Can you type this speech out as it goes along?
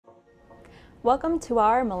Welcome to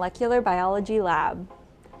our molecular biology lab.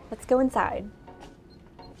 Let's go inside.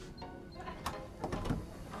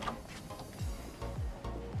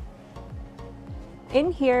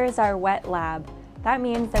 In here is our wet lab. That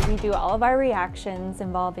means that we do all of our reactions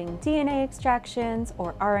involving DNA extractions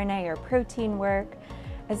or RNA or protein work,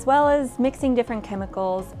 as well as mixing different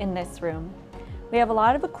chemicals in this room. We have a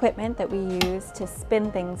lot of equipment that we use to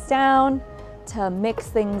spin things down, to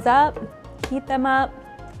mix things up, heat them up,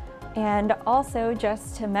 and also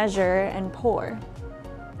just to measure and pour.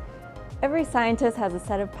 Every scientist has a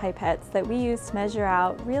set of pipettes that we use to measure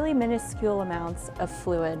out really minuscule amounts of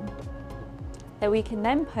fluid that we can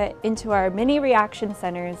then put into our mini reaction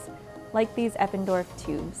centers like these Eppendorf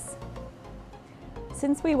tubes.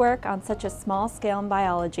 Since we work on such a small scale in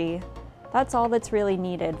biology, that's all that's really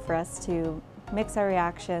needed for us to mix our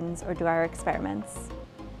reactions or do our experiments.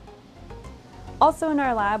 Also in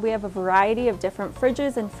our lab, we have a variety of different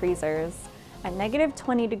fridges and freezers at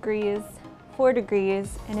 -20 degrees, 4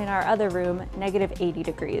 degrees, and in our other room, -80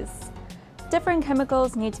 degrees. Different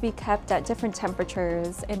chemicals need to be kept at different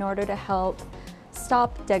temperatures in order to help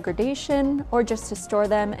stop degradation or just to store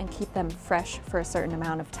them and keep them fresh for a certain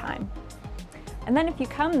amount of time. And then if you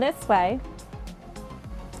come this way,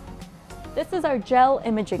 this is our gel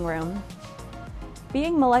imaging room.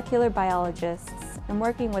 Being molecular biologists and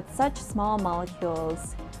working with such small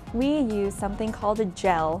molecules, we use something called a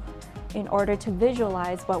gel in order to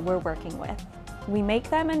visualize what we're working with. We make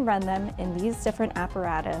them and run them in these different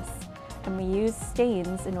apparatus, and we use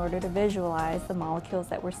stains in order to visualize the molecules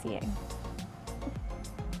that we're seeing.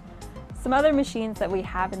 Some other machines that we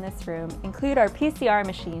have in this room include our PCR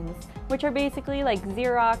machines, which are basically like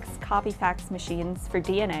Xerox copy fax machines for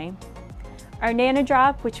DNA. Our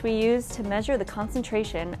nanodrop, which we use to measure the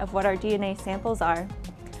concentration of what our DNA samples are,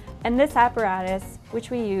 and this apparatus,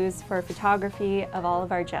 which we use for photography of all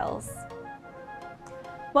of our gels.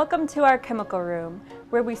 Welcome to our chemical room,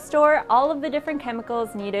 where we store all of the different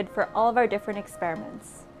chemicals needed for all of our different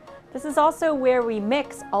experiments. This is also where we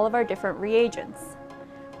mix all of our different reagents.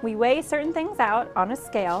 We weigh certain things out on a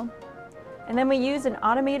scale, and then we use an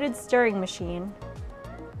automated stirring machine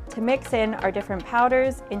to mix in our different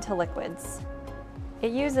powders into liquids. It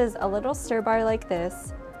uses a little stir bar like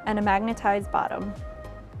this and a magnetized bottom.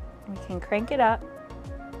 We can crank it up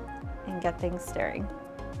and get things stirring.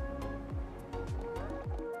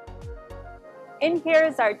 In here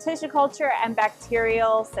is our tissue culture and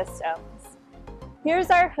bacterial systems. Here's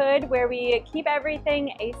our hood where we keep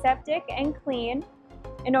everything aseptic and clean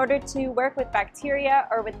in order to work with bacteria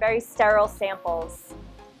or with very sterile samples.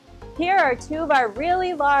 Here are two of our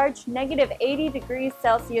really large -80 degrees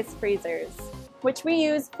Celsius freezers, which we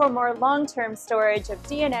use for more long-term storage of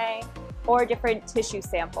DNA or different tissue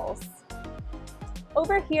samples.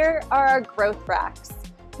 Over here are our growth racks,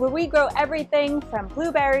 where we grow everything from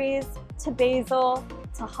blueberries to basil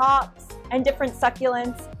to hops and different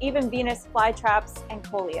succulents, even Venus flytraps and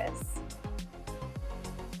coleus.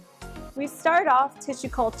 We start off tissue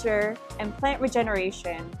culture and plant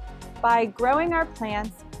regeneration by growing our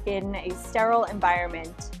plants in a sterile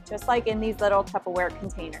environment, just like in these little Tupperware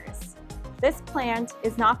containers. This plant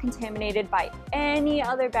is not contaminated by any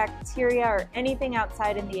other bacteria or anything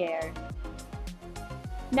outside in the air.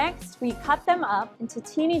 Next, we cut them up into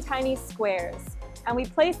teeny tiny squares, and we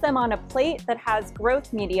place them on a plate that has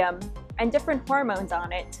growth medium and different hormones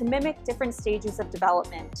on it to mimic different stages of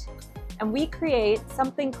development. And we create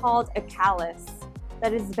something called a callus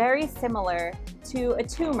that is very similar to a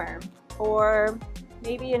tumor or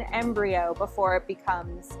maybe an embryo before it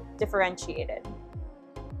becomes differentiated.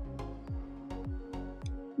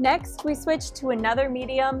 Next, we switch to another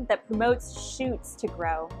medium that promotes shoots to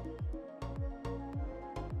grow.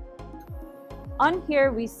 On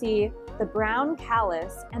here we see the brown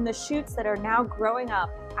callus and the shoots that are now growing up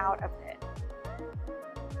out of it.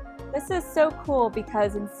 This is so cool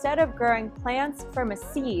because instead of growing plants from a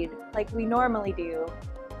seed like we normally do,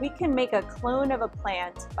 we can make a clone of a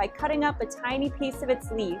plant by cutting up a tiny piece of its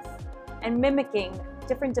leaf and mimicking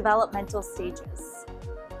different developmental stages.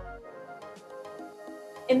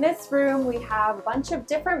 In this room, we have a bunch of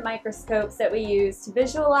different microscopes that we use to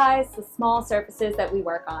visualize the small surfaces that we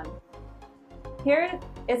work on. Here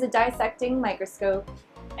is a dissecting microscope,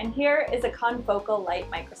 and here is a confocal light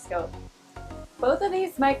microscope. Both of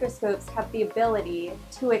these microscopes have the ability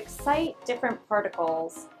to excite different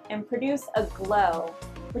particles and produce a glow,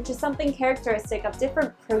 which is something characteristic of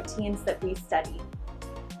different proteins that we study.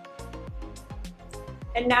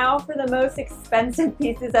 And now for the most expensive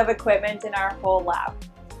pieces of equipment in our whole lab,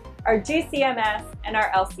 our GCMS and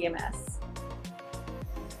our LCMS.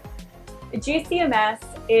 A GCMS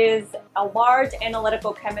is a large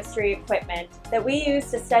analytical chemistry equipment that we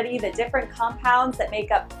use to study the different compounds that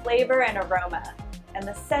make up flavor and aroma, and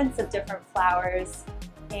the scents of different flowers,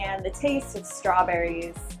 and the taste of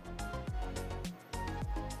strawberries.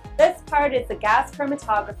 This part is the gas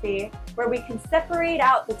chromatography, where we can separate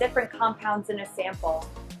out the different compounds in a sample.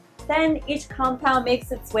 Then each compound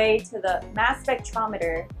makes its way to the mass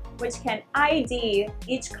spectrometer, which can ID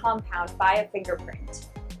each compound by a fingerprint.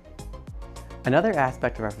 Another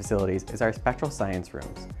aspect of our facilities is our spectral science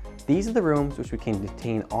rooms. These are the rooms which we can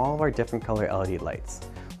contain all of our different color LED lights.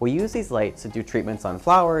 We use these lights to do treatments on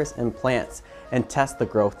flowers and plants and test the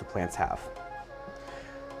growth the plants have.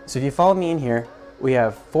 So if you follow me in here, we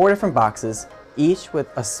have 4 different boxes, each with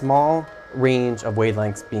a small range of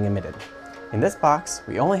wavelengths being emitted. In this box,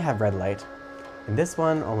 we only have red light. In this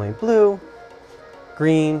one, only blue,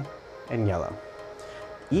 green, and yellow.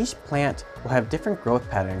 Each plant will have different growth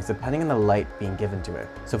patterns depending on the light being given to it.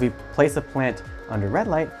 So if we place a plant under red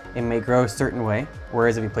light, it may grow a certain way,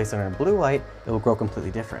 whereas if we place it under blue light, it will grow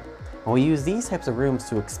completely different. And we use these types of rooms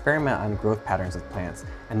to experiment on growth patterns of plants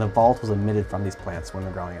and the volatiles emitted from these plants when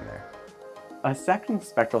they're growing in there. A second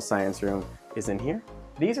spectral science room is in here.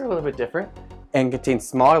 These are a little bit different and contain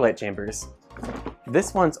smaller light chambers.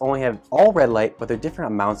 This one's only have all red light, but they're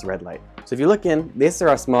different amounts of red light. So if you look in, these are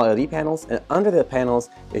our small LED panels, and under the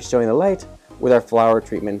panels is showing the light with our flower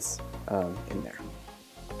treatments in there.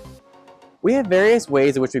 We have various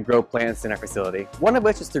ways in which we grow plants in our facility, one of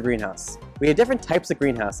which is through greenhouse. We have different types of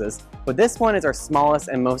greenhouses, but this one is our smallest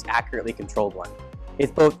and most accurately controlled one.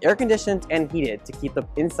 It's both air conditioned and heated to keep the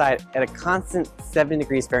inside at a constant 7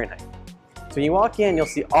 degrees Fahrenheit. So when you walk in, you'll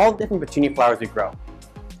see all the different petunia flowers we grow.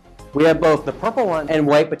 We have both the purple one and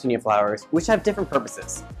white petunia flowers, which have different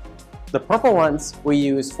purposes. The purple ones we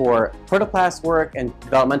use for protoplast work and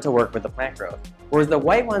developmental work with the plant growth, whereas the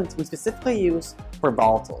white ones we specifically use for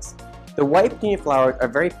volatiles. The white petunia flowers are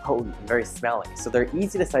very potent and very smelly, so they're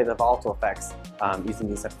easy to study the volatile effects using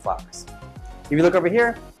these types of flowers. If you look over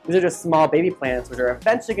here, these are just small baby plants, which are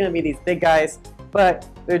eventually going to be these big guys, but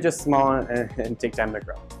they're just small and take time to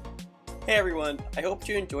grow. Hey everyone, I hope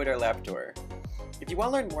you enjoyed our lab tour. If you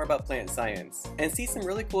want to learn more about plant science and see some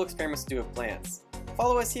really cool experiments to do with plants,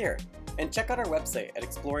 follow us here and check out our website at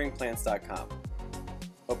exploringplants.com.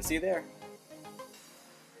 Hope to see you there.